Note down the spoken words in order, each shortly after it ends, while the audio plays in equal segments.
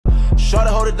Shorty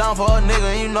hold it down for a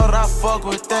nigga, and you know that I fuck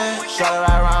with that. Shorty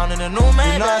ride around in the new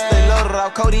man. You know I stay loaded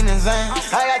off codeine and Zan.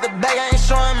 I got the bag, I ain't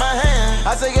showing my hand.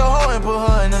 I take your hoe and put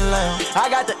her in the lane. I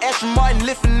got the extra Martin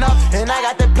lifting up, and I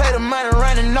got that plate of money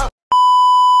running up.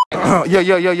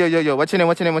 Yo. What's your name?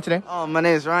 Oh, my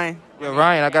name is Ryan. Yo,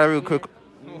 Ryan, I got a real quick.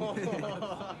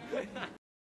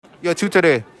 Yo, two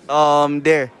today.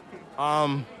 Dare.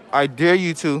 I dare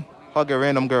you to hug a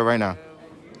random girl right now.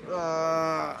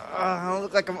 I don't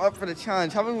look like I'm up for the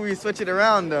challenge. How about we switch it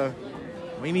around, though?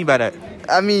 What do you mean by that?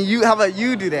 I mean, how about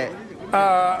you do that?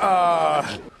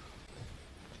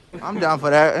 I'm down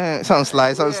for that. Something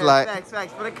slide. Facts.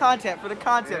 For the content.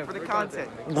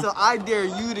 So I dare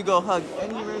you to go hug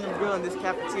any random girl in this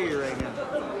cafeteria right now.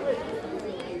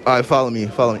 All right, follow me.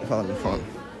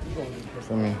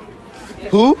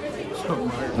 Who?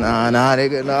 Nah,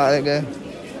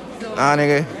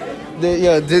 nigga.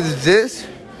 Yo, this.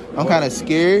 I'm kind of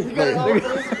scared. I'm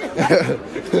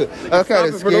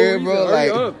kind of scared, bro.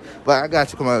 Like, but I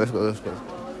got you. Come on, let's go. Don't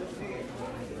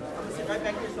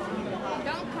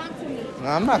come to me. No,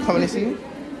 I'm not coming to see you.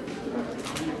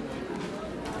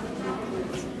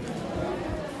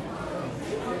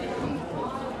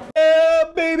 Yeah,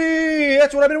 baby!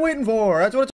 That's what I've been waiting for.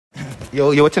 That's what it's... Yo,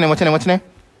 what's your name?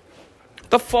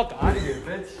 The fuck out of here,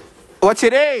 bitch. What's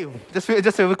your name? Just a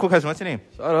real quick question. What's your name?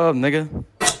 Shut up, nigga.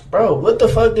 Bro, what the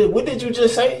fuck what did you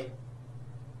just say?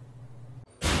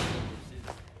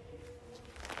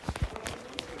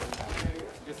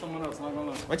 Get someone else, not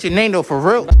gonna... What's your name though, for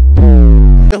real?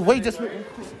 Just wait.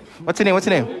 What's your name?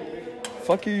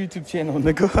 Fuck your YouTube channel,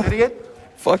 nigga. Say it again?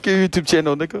 Fuck your YouTube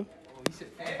channel, nigga.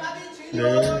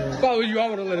 If I was you, I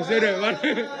would've let her say that, man.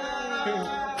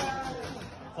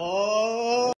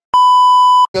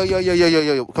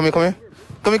 Yo. Come here. Wait.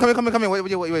 Come here.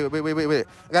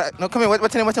 What's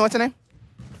your name?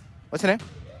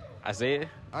 Isaiah?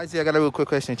 I see. I got a real quick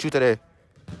question. Shoot today.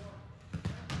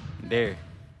 Dare.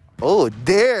 Oh,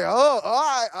 dare. Oh,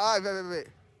 all right. Wait.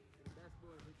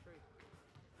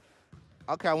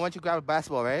 Okay, I want you to grab a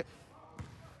basketball, right?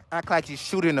 Act like you're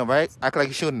shooting them, right? Act like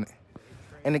you're shooting it.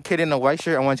 And the kid in the white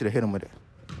shirt, I want you to hit him with it.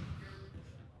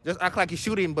 Just act like you're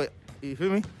shooting, but you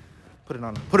feel me? Put it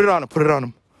on him. Put it on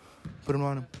him.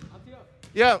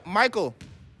 Yeah, Michael,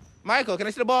 can I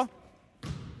see the ball?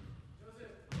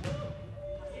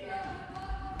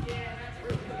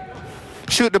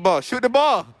 Shoot the ball.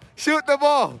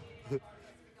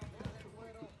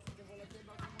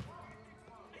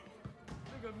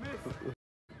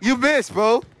 You missed,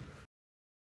 bro.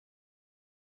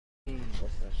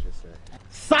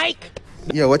 Psych!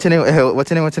 Yo, what's your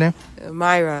name?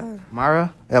 Myra.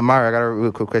 Mara? Yeah, Mara, I got a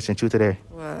real quick question. Shoot today.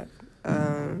 What?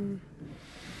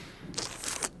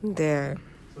 Dare.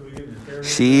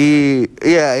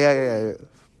 Yeah.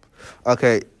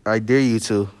 Okay, I dare you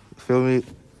to. Feel me? Get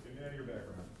me out of your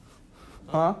background.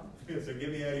 Huh? So get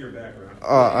me out of your background.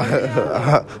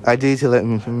 I dare you to let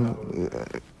me.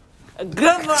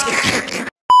 Good luck!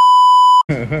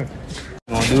 Wanna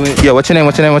do it? Yeah, what's your name?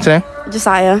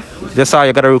 Josiah. Josiah,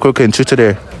 I got a real quick question. Shoot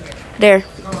today. Dare.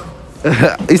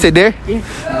 You said there? Yeah.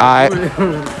 Alright.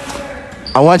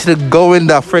 I want you to go in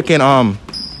the freaking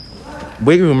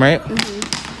weight room, right?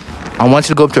 I want you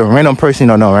to go up to a random person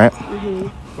you don't know, right?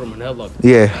 Put him in a headlock.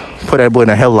 Yeah, put that boy in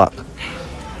a headlock.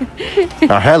 A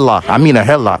headlock.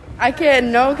 I can't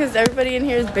know because everybody in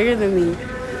here is bigger than me.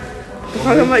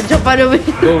 I'm gonna jump out of it.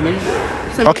 Go,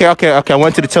 nigga. Okay. I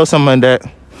want you to tell someone that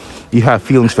you have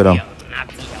feelings for them.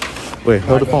 Wait,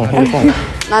 hold the phone.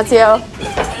 Natio,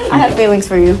 I have feelings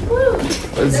for you. What's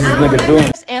this nigga doing?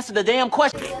 Just answer the damn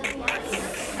question.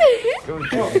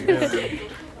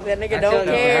 That nigga don't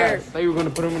care. I thought you were gonna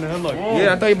put him in a headlock.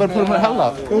 Yeah, I thought you were about to put him in a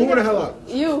headlock. Who in a headlock?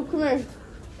 You, come here.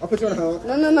 I'll put you in a headlock.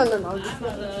 No.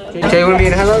 Okay, you want to be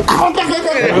in a headlock? Y'all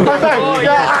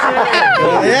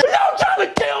trying to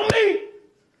kill me?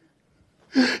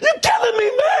 You killing me,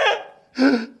 man?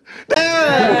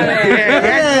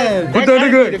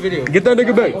 Get that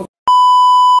nigga back.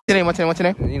 What's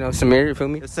your name? You know, Samir, you feel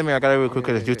me? Samir, I got a real quick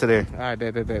question. Shoot today. Alright,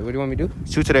 bet. What do you want me to do?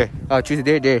 Shoot today. Oh, choose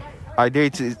a dare. I dare you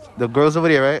to the girls over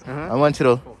there, right? I want you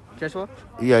to. Guess what?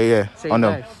 Yeah. Say no.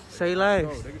 less. Say less.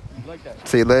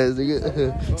 Say less,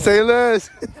 nigga. Say less.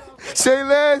 Say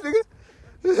less, nigga.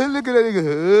 Look at that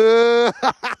nigga.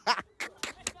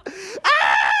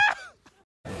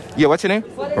 Yeah, what's your name?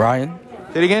 Ryan.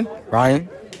 Say it again. Ryan.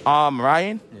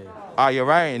 Ryan? Yeah. You're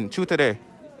Ryan. Truth today.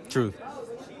 Truth.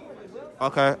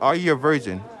 Okay. Are you a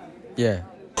virgin? Yeah.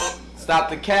 Stop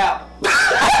the cap.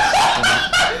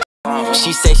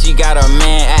 She say she got a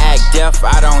man, I act deaf,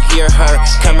 I don't hear her.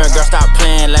 Come here, girl, stop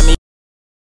playing, let me